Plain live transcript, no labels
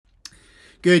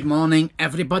Good morning,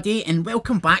 everybody, and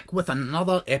welcome back with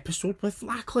another episode with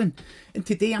Lachlan. And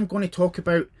today I'm going to talk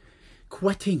about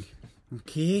quitting.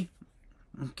 Okay,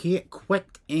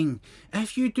 quitting.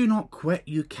 If you do not quit,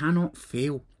 you cannot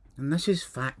fail, and this is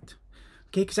fact.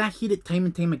 Okay, because I hear it time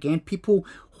and time again, people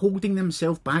holding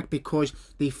themselves back because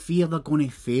they fear they're going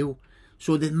to fail,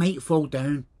 so they might fall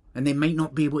down and they might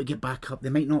not be able to get back up.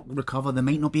 They might not recover. They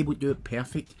might not be able to do it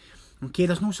perfect. Okay,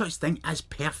 there's no such thing as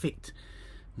perfect.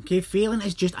 Okay, failing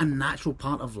is just a natural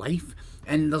part of life,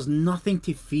 and there's nothing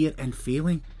to fear in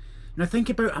failing. Now think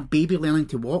about a baby learning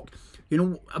to walk. You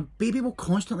know, a baby will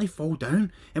constantly fall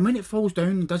down, and when it falls down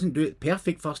and doesn't do it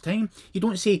perfect first time, you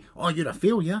don't say, oh, you're a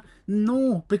failure.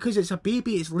 No, because it's a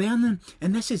baby, it's learning,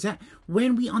 and this is it.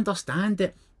 When we understand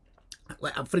that,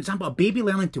 for example, a baby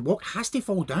learning to walk has to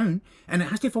fall down, and it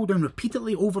has to fall down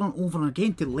repeatedly over and over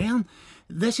again to learn.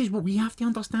 This is what we have to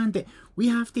understand, that we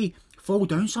have to fall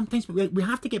down sometimes, but we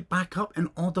have to get back up in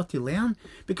order to learn,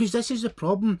 because this is the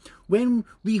problem. When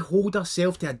we hold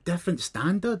ourselves to a different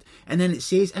standard, and then it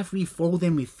says if we fall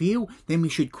then we fail, then we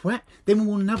should quit, then we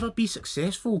will never be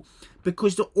successful.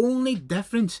 Because the only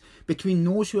difference between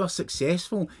those who are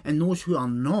successful and those who are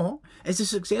not is the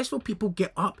successful people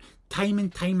get up time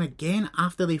and time again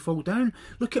after they fall down.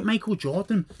 Look at Michael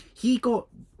Jordan. He got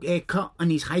cut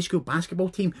on his high school basketball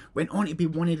team, went on to be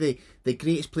one of the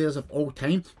greatest players of all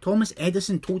time. Thomas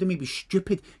Edison told him he was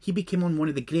stupid. He became one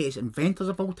of the greatest inventors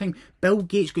of all time. Bill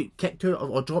Gates got kicked out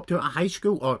or dropped out of high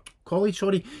school or college,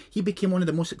 sorry. He became one of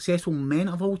the most successful men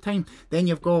of all time. Then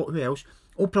you've got, who else?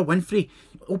 Oprah Winfrey.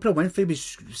 Oprah Winfrey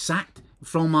was sacked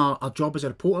from her job as a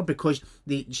reporter because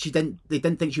they didn't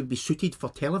think she would be suited for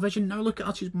television. Now look at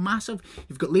her, she's massive.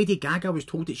 You've got Lady Gaga was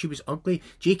told that she was ugly.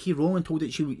 J.K. Rowling told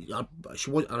that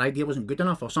her idea wasn't good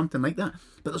enough or something like that.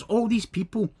 But there's all these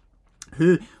people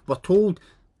who were told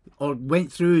or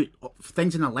went through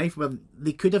things in their life where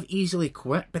they could have easily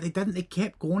quit, but they didn't. They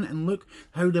kept going, and look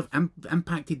how they've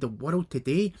impacted the world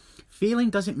today. Failing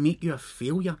doesn't make you a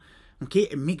failure. Okay,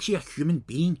 it makes you a human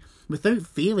being. Without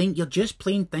failing, you're just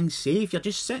playing things safe. You're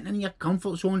just sitting in your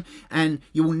comfort zone, and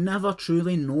you will never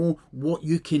truly know what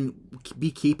you can be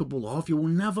capable of. You will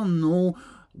never know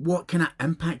what kind of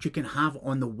impact you can have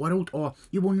on the world, or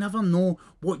you will never know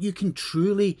what you can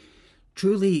truly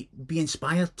be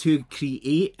inspired to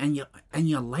create in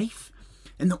your life.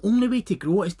 And the only way to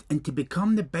grow is and to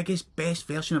become the biggest, best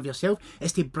version of yourself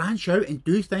is to branch out and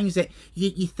do things that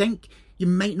you think you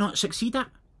might not succeed at.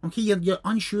 Okay, you're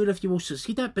unsure if you will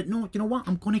succeed at, but no, you know what?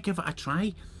 I'm going to give it a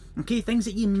try. Okay, things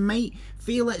that you might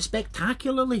fail at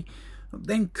spectacularly,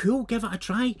 then cool, give it a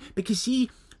try. Because see,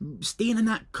 staying in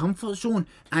that comfort zone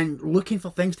and looking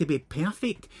for things to be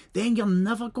perfect, then you're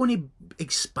never going to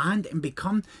expand and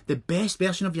become the best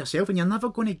version of yourself, and you're never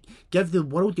going to give the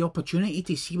world the opportunity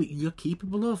to see what you're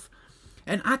capable of.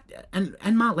 And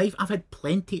in my life, I've had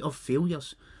plenty of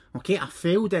failures. Okay, I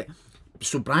failed at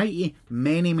sobriety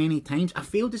many times. I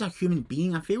failed as a human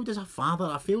being. I failed as a father.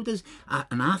 I failed as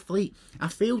an athlete. I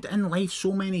failed in life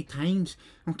so many times.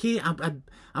 Okay,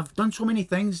 I've done so many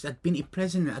things. I'd been to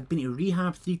prison. I'd been to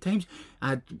rehab 3 times.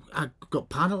 I got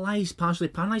paralysed, partially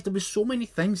paralysed. There was so many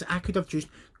things that I could have just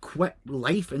quit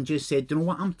life and just said, you know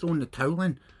what, I'm throwing the towel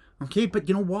in. Okay, but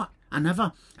you know what? I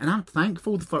never. And I'm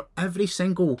thankful for every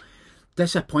single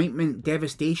disappointment,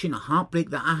 devastation,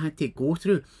 heartbreak that I had to go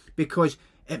through, because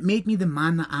it made me the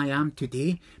man that I am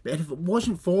today. But if it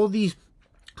wasn't for these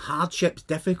hardships,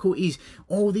 difficulties,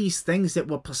 all these things that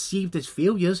were perceived as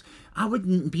failures, I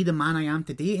wouldn't be the man I am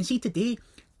today. And see, today,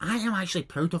 I am actually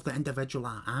proud of the individual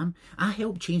I am. I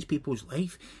help change people's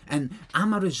life, and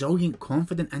I'm a resilient,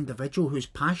 confident individual who's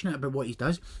passionate about what he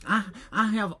does. I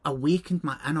have awakened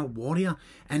my inner warrior,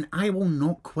 and I will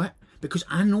not quit. Because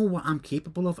I know what I'm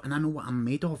capable of, and I know what I'm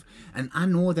made of. And I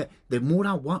know that the more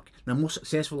I work, the more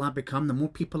successful I become, the more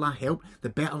people I help, the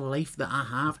better life that I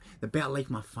have, the better life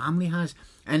my family has.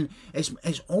 And it's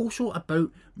also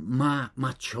about my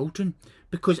children.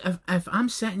 Because if I'm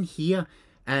sitting here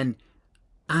and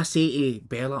I say to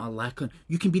Bella or Lachlan,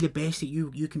 you can be the best that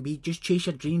you can be, just chase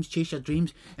your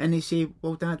dreams. And they say,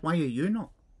 well, Dad, why are you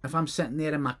not? If I'm sitting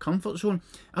there in my comfort zone,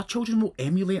 our children will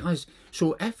emulate us.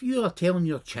 So if you are telling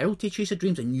your child to chase their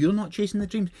dreams and you're not chasing the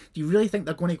dreams, do you really think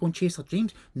they're going to go and chase their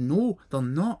dreams? No, they're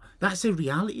not. That's the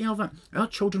reality of it. Our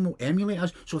children will emulate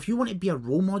us. So if you want to be a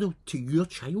role model to your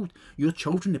child, your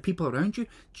children, the people around you,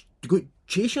 go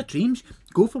chase your dreams.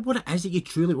 Go for what it is that you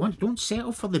truly want. Don't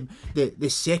settle for the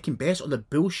second best or the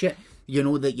bullshit, you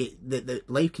know, that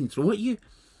life can throw at you.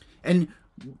 And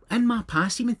in my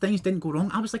past, even things didn't go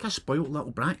wrong, I was like a spoiled little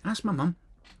brat. Ask my mum.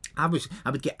 I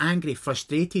would get angry,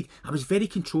 frustrated. I was very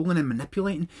controlling and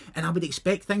manipulating, and I would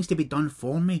expect things to be done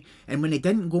for me. And when they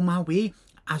didn't go my way,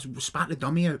 I spat the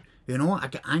dummy out. You know, I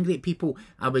get angry at people.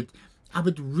 I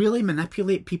would really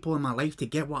manipulate people in my life to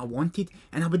get what I wanted,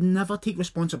 and I would never take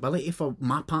responsibility for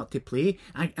my part to play.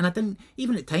 And I didn't,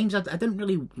 even at times, I didn't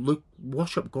really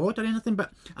worship God or anything,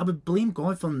 but I would blame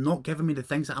God for not giving me the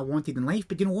things that I wanted in life.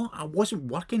 But you know what? I wasn't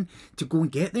working to go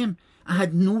and get them. I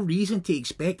had no reason to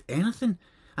expect anything.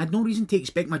 I had no reason to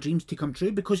expect my dreams to come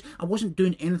true because I wasn't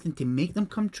doing anything to make them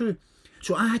come true.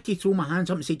 So I had to throw my hands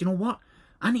up and say, you know what?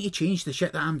 I need to change the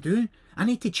shit that I'm doing. I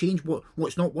need to change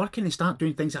what's not working and start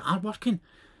doing things that are working.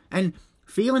 And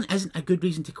failing isn't a good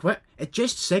reason to quit. It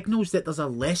just signals that there's a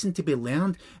lesson to be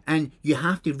learned and you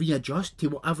have to readjust to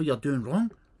whatever you're doing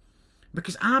wrong.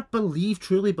 Because I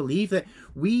truly believe that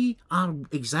we are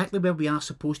exactly where we are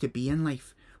supposed to be in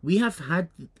life. We have had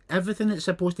everything that's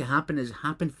supposed to happen has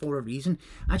happened for a reason.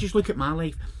 I just look at my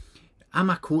life. I'm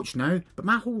a coach now, but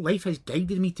my whole life has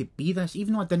guided me to be this,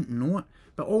 even though I didn't know it.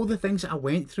 But all the things that I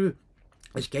went through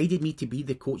has guided me to be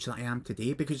the coach that I am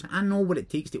today, because I know what it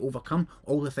takes to overcome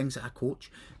all the things that I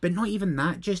coach. But not even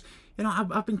that, just, you know,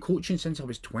 I've been coaching since I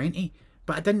was 20,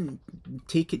 but I didn't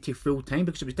take it to full time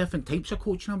because it was different types of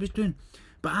coaching I was doing.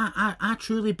 But I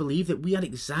truly believe that we are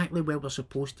exactly where we're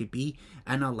supposed to be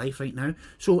in our life right now.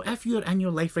 So if you're in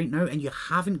your life right now and you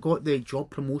haven't got the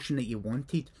job promotion that you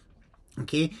wanted,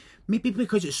 okay, maybe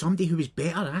because it's somebody who was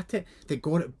better at it that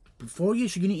got it before you.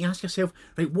 So you need to ask yourself,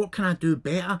 right, what can I do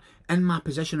better in my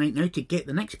position right now to get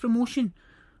the next promotion?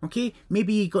 Okay,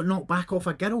 maybe you got knocked back off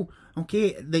a girl,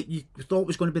 okay, that you thought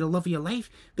was going to be the love of your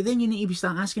life. But then you need to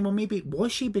start asking, well, maybe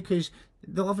was she, because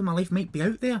the love of my life might be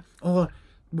out there. Or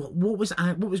what was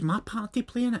my part to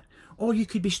play in it? Or you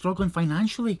could be struggling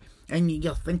financially and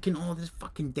you're thinking, oh, this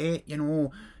fucking debt, you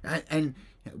know, and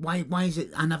why is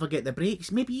it I never get the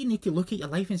breaks? Maybe you need to look at your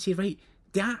life and say, right,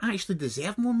 do I actually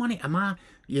deserve more money? Am I,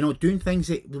 you know, doing things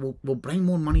that will bring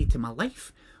more money to my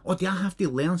life? Or do I have to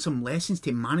learn some lessons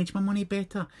to manage my money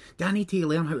better? Do I need to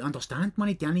learn how to understand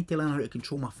money? Do I need to learn how to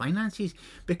control my finances?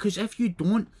 Because if you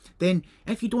don't, then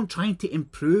if you don't try to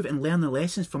improve and learn the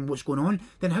lessons from what's going on,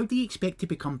 then how do you expect to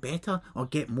become better or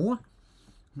get more?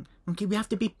 Okay, we have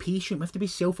to be patient, we have to be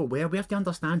self-aware, we have to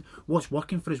understand what's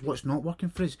working for us, what's not working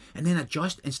for us, and then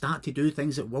adjust and start to do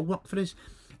things that will work for us.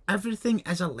 Everything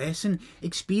is a lesson.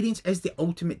 Experience is the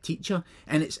ultimate teacher,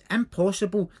 and it's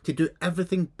impossible to do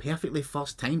everything perfectly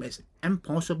first time. It's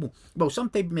impossible. Well,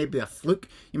 sometimes maybe a fluke.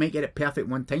 You might get it perfect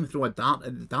one time, throw a dart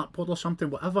at the dartboard or something,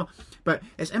 whatever. But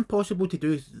it's impossible to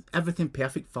do everything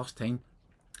perfect first time.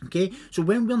 Okay, so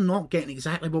when we're not getting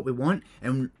exactly what we want,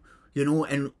 and you know,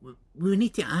 and we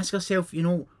need to ask ourselves, you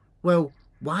know, well,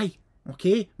 why?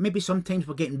 Okay, maybe sometimes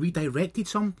we're getting redirected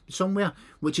somewhere,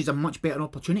 which is a much better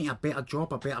opportunity, a better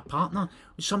job, a better partner,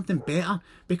 something better.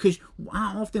 Because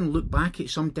I often look back at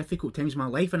some difficult times in my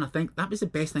life and I think that was the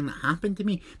best thing that happened to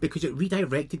me, because it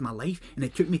redirected my life and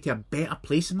it took me to a better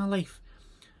place in my life.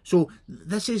 So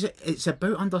it's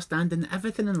about understanding that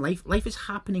everything in life is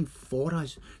happening for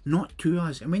us, not to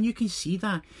us. And when you can see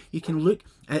that, you can look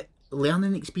at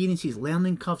learning experiences,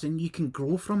 learning curves, and you can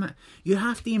grow from it. You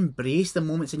have to embrace the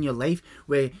moments in your life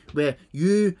where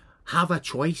you have a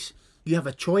choice. You have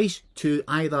a choice to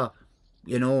either,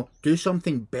 you know, do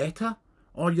something better,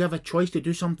 or you have a choice to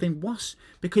do something worse,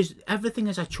 because everything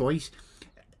is a choice.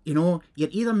 You know, you're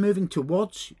either moving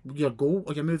towards your goal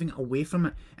or you're moving away from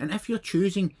it. And if you're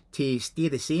choosing to stay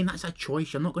the same, that's a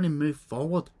choice. You're not going to move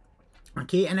forward.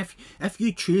 Okay, and if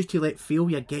you choose to let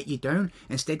failure get you down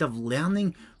instead of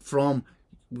learning from,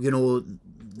 you know,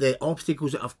 the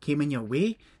obstacles that have came in your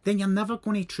way, then you're never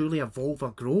going to truly evolve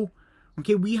or grow.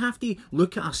 Okay, we have to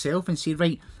look at ourselves and say,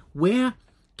 right, where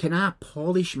can I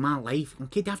polish my life?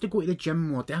 Okay, do I have to go to the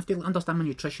gym more? Do I have to understand my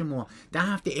nutrition more? Do I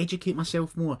have to educate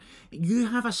myself more? You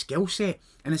have a skill set,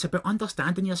 and it's about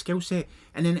understanding your skill set.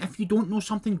 And then if you don't know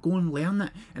something, go and learn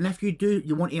it. And if you do,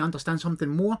 you want to understand something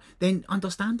more, then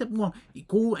understand it more.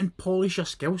 Go and polish your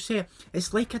skill set.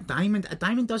 It's like a diamond. A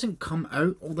diamond doesn't come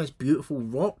out all this beautiful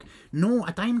rock. No,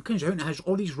 a diamond comes out and it has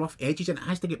all these rough edges and it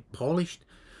has to get polished.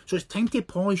 So it's time to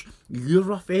polish your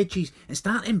rough edges and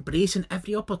start embracing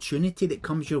every opportunity that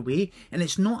comes your way. And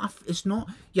it's not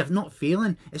you're not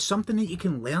failing. It's something that you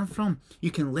can learn from.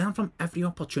 You can learn from every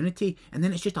opportunity, and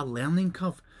then it's just a learning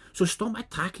curve. So stop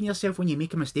attacking yourself when you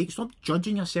make a mistake. Stop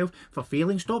judging yourself for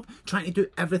failing. Stop trying to do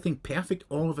everything perfect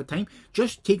all of the time.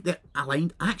 Just take the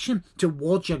aligned action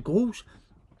towards your goals.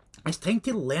 It's time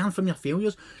to learn from your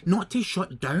failures, not to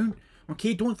shut down.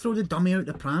 Okay, don't throw the dummy out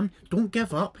the pram. Don't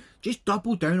give up. Just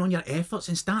double down on your efforts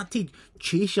and start to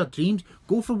chase your dreams.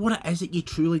 Go for what it is that you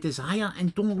truly desire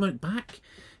and don't look back.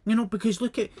 You know, because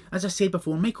look at, as I said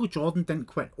before, Michael Jordan didn't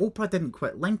quit, Oprah didn't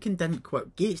quit, Lincoln didn't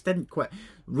quit, Gates didn't quit,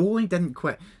 Rowling didn't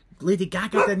quit, Lady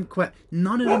Gaga didn't quit,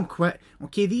 none of them quit.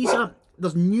 Okay,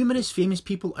 there's numerous famous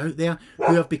people out there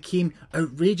who have become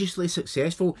outrageously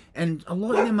successful, and a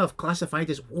lot of them have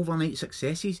classified as overnight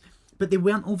successes, but they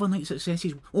weren't overnight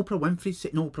successes.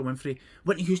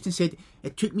 Whitney Houston said,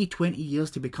 it took me 20 years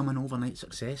to become an overnight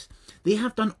success. They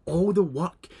have done all the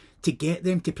work to get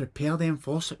them, to prepare them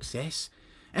for success.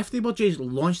 If they were just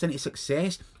launched into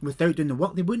success without doing the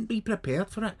work, they wouldn't be prepared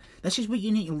for it. This is what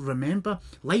you need to remember.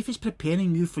 Life is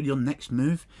preparing you for your next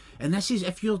move. And this is,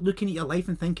 if you're looking at your life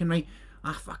and thinking, right,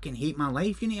 I fucking hate my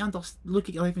life, you need to look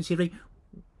at your life and say, right,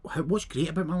 what's great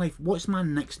about my life? What's my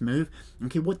next move?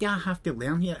 Okay, what do I have to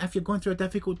learn here? If you're going through a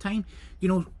difficult time, you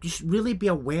know, just really be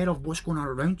aware of what's going on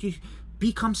around you.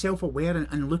 Become self-aware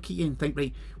and look at you and think,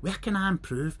 right, where can I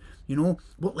improve? You know,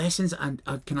 what lessons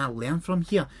can I learn from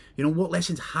here? You know, what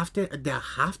lessons do I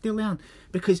have to learn?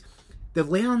 Because the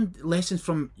learned lessons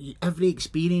from every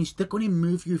experience, they're going to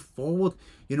move you forward,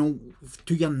 you know,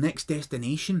 to your next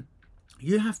destination.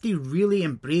 You have to really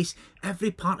embrace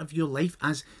every part of your life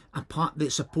as a part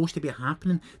that's supposed to be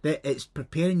happening, that it's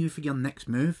preparing you for your next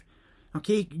move.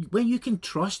 Okay, when you can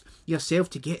trust yourself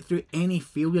to get through any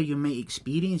failure you might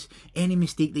experience, any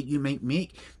mistake that you might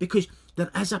make, because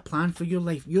there is a plan for your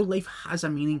life. Your life has a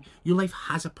meaning. Your life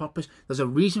has a purpose. There's a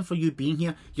reason for you being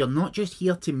here. You're not just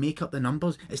here to make up the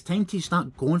numbers. It's time to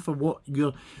start going for what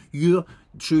your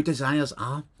true desires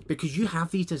are, because you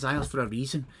have these desires for a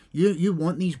reason. You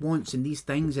want these wants and these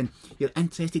things, and you're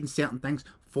interested in certain things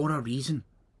for a reason.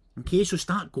 Okay, so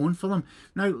start going for them.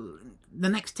 Now, the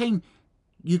next time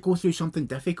you go through something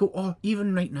difficult, or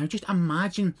even right now, just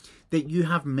imagine that you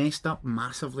have messed up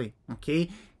massively,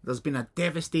 okay? There's been a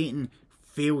devastating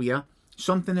failure,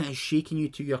 something that has shaken you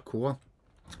to your core.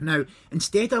 Now,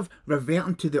 instead of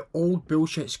reverting to the old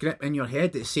bullshit script in your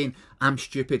head that's saying, I'm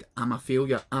stupid, I'm a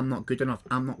failure, I'm not good enough,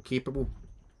 I'm not capable,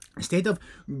 instead of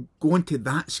going to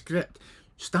that script,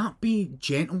 start being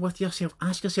gentle with yourself.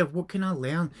 Ask yourself, what can I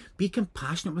learn? Be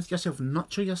compassionate with yourself.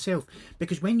 Nurture yourself.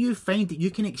 Because when you find that you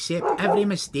can accept every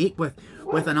mistake with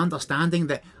an understanding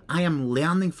that I am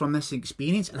learning from this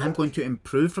experience and I'm going to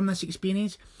improve from this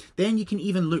experience, then you can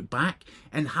even look back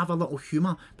and have a little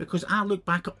humour. Because I look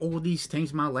back at all these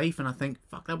times in my life and I think,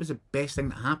 fuck, that was the best thing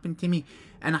that happened to me.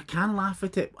 And I can laugh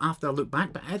at it after I look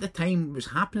back, but at the time it was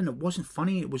happening, it wasn't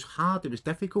funny, it was hard, it was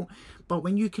difficult. But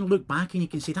when you can look back and you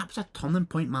can say, that was a turning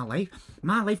point in my life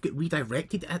got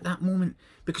redirected at that moment,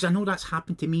 because I know that's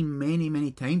happened to me many, many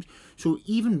times. So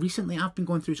even recently, I've been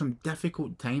going through some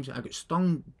difficult times. I got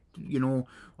stung, you know,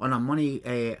 on a money,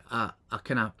 a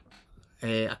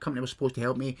company was supposed to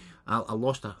help me. I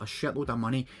lost a shitload of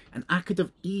money, and I could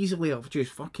have easily have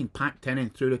just fucking packed in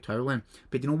and threw the towel in.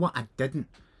 But you know what? I didn't.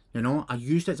 You know, I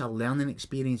used it as a learning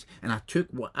experience, and I took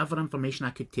whatever information I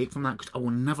could take from that, because I will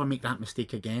never make that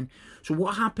mistake again. So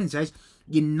what happens is,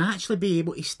 you naturally be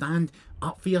able to stand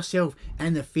up for yourself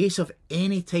in the face of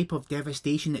any type of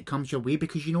devastation that comes your way,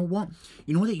 because you know what?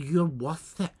 You know that you're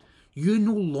worth it. You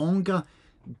no longer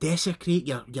desecrate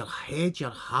your head, your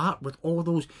heart with all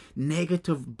those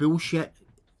negative bullshit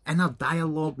inner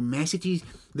dialogue messages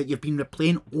that you've been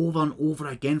replaying over and over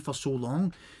again for so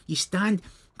long. You stand,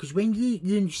 because when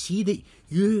you see that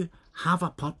you have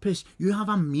a purpose, you have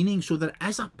a meaning, so there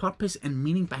is a purpose and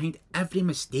meaning behind every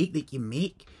mistake that you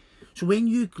make. So when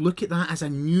you look at that as a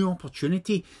new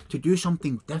opportunity to do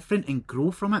something different and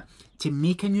grow from it, to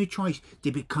make a new choice,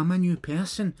 to become a new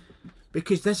person,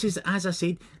 because this is, as I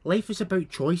said, life is about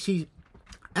choices.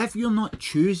 If you're not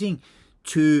choosing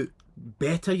to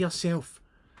better yourself,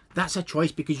 that's a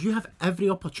choice, because you have every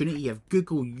opportunity. You have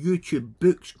Google, YouTube,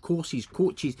 books, courses,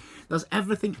 coaches. There's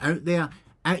everything out there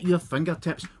at your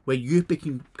fingertips where you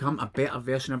can become a better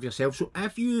version of yourself. So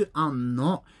if you are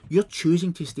not, you're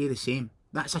choosing to stay the same.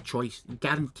 That's a choice,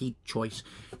 guaranteed choice.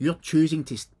 You're choosing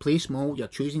to play small, you're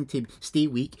choosing to stay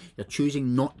weak, you're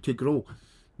choosing not to grow.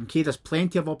 Okay, there's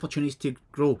plenty of opportunities to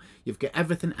grow. You've got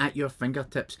everything at your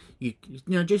fingertips. You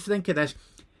know, just think of this.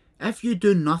 If you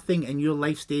do nothing and your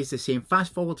life stays the same,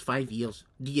 fast forward 5 years,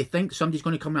 do you think somebody's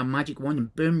going to come with a magic wand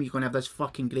and boom, you're going to have this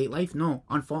fucking great life? No,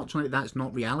 unfortunately, that's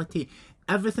not reality.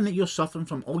 Everything that you're suffering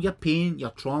from, all your pain, your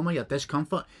trauma, your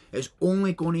discomfort, it's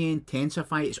only going to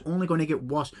intensify. It's only going to get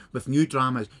worse with new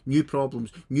dramas, new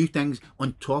problems, new things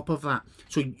on top of that.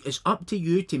 So it's up to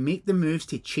you to make the moves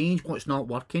to change what's not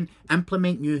working,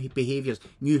 implement new behaviours,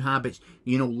 new habits,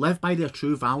 you know, live by the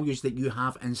true values that you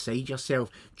have inside yourself.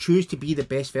 Choose to be the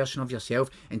best version of yourself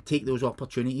and take those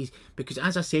opportunities. Because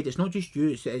as I said, it's not just you,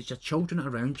 it's your children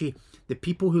around you. The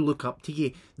people who look up to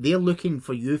you, they're looking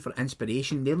for you for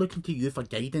inspiration. They're looking to you for for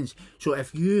guidance. So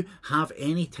if you have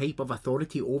any type of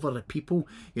authority over the people,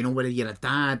 you know, whether you're a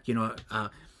dad, you know,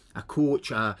 a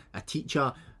coach, a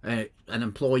teacher, an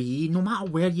employee, no matter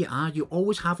where you are, you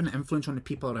always have an influence on the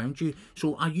people around you.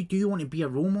 So do you want to be a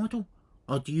role model?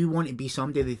 Or do you want to be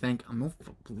somebody they think, I'm not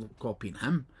copying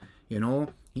him, you know,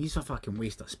 he's a fucking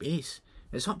waste of space.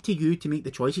 It's up to you to make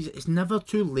the choices. It's never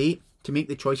too late to make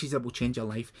the choices that will change your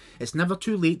life. It's never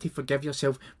too late to forgive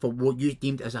yourself for what you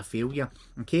deemed as a failure,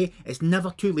 okay? It's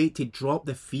never too late to drop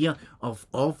the fear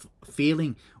of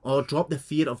failing or drop the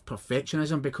fear of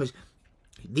perfectionism, because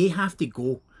they have to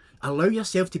go. Allow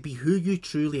yourself to be who you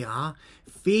truly are.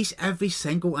 Face every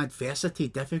single adversity,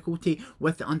 difficulty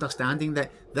with the understanding that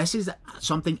this is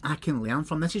something I can learn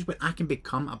from. This is where I can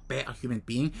become a better human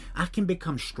being. I can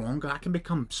become stronger. I can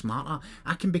become smarter.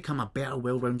 I can become a better,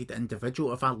 well-rounded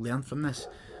individual if I learn from this.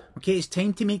 Okay, it's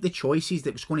time to make the choices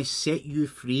that's going to set you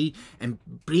free and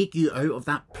break you out of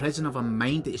that prison of a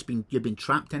mind that you've been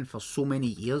trapped in for so many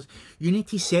years. You need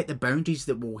to set the boundaries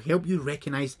that will help you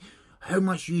recognise how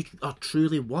much you are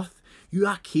truly worth. You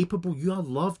are capable, you are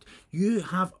loved, you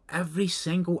have every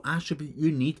single attribute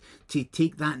you need to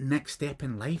take that next step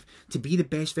in life, to be the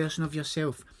best version of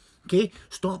yourself. Okay,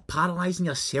 stop paralysing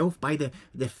yourself by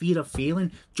the fear of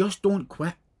failing. Just don't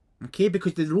quit, okay,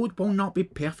 because the road will not be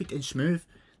perfect and smooth.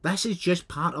 This is just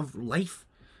part of life.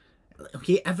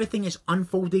 Okay, everything is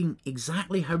unfolding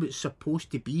exactly how it's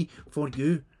supposed to be for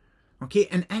you. Okay,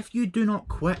 and if you do not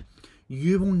quit,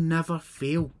 you will never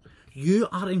fail. You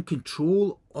are in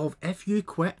control of if you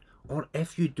quit or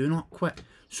if you do not quit.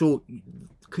 So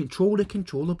control the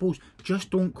controllables. Just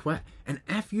don't quit. And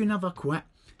if you never quit,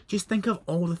 just think of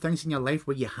all the things in your life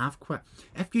where you have quit.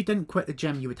 If you didn't quit the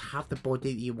gym, you would have the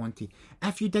body that you wanted.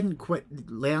 If you didn't quit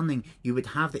learning, you would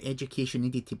have the education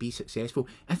needed to be successful.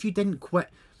 If you didn't quit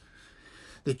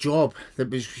the job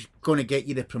that was going to get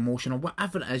you the promotion or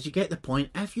whatever it is, you get the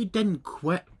point. If you didn't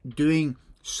quit doing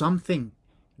something,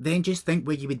 then just think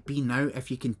where you would be now if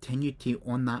you continued to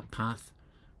on that path.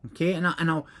 Okay, and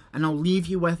I'll leave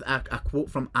you with a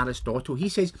quote from Aristotle. He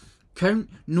says, "Count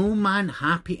no man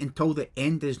happy until the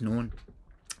end is known."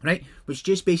 Right? Which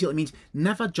just basically means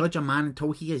never judge a man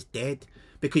until he is dead,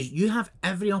 because you have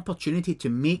every opportunity to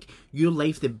make your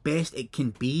life the best it can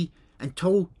be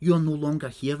until you're no longer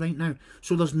here right now.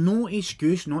 So there's no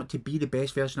excuse not to be the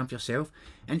best version of yourself.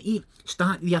 And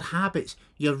start your habits,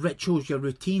 your rituals, your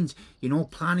routines, you know,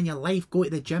 planning your life, go to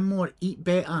the gym more, eat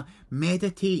better,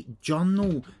 meditate,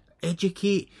 journal,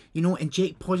 educate, you know,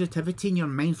 inject positivity in your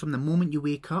mind from the moment you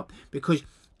wake up, because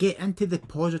get into the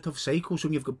positive cycle. So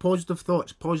when you've got positive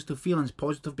thoughts, positive feelings,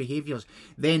 positive behaviours,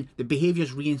 then the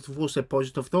behaviours reinforce the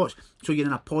positive thoughts. So you're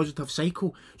in a positive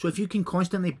cycle. So if you can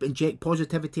constantly inject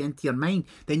positivity into your mind,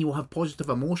 then you will have positive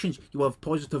emotions, you will have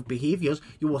positive behaviours,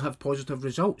 you will have positive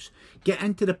results. Get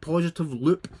into the positive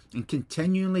loop and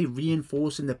continually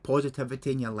reinforcing the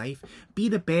positivity in your life. Be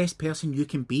the best person you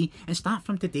can be, and start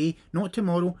from today, not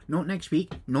tomorrow, not next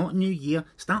week, not New Year.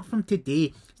 Start from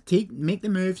today. Make the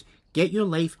moves. Get your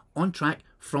life on track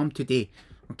from today.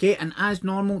 Okay, and as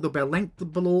normal, there'll be a link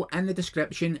below in the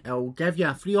description. It'll give you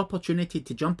a free opportunity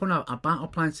to jump on a battle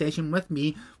plan session with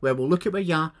me, where we'll look at where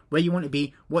you are, where you want to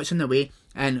be, what's in the way,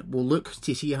 and we'll look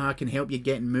to see how I can help you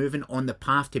get moving on the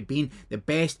path to being the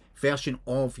best version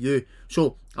of you.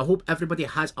 So I hope everybody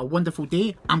has a wonderful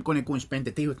day. I'm going to go and spend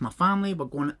the day with my family. We're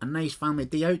going a nice family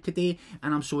day out today,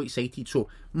 and I'm so excited. So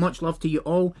much love to you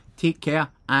all. Take care,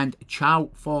 and ciao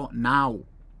for now.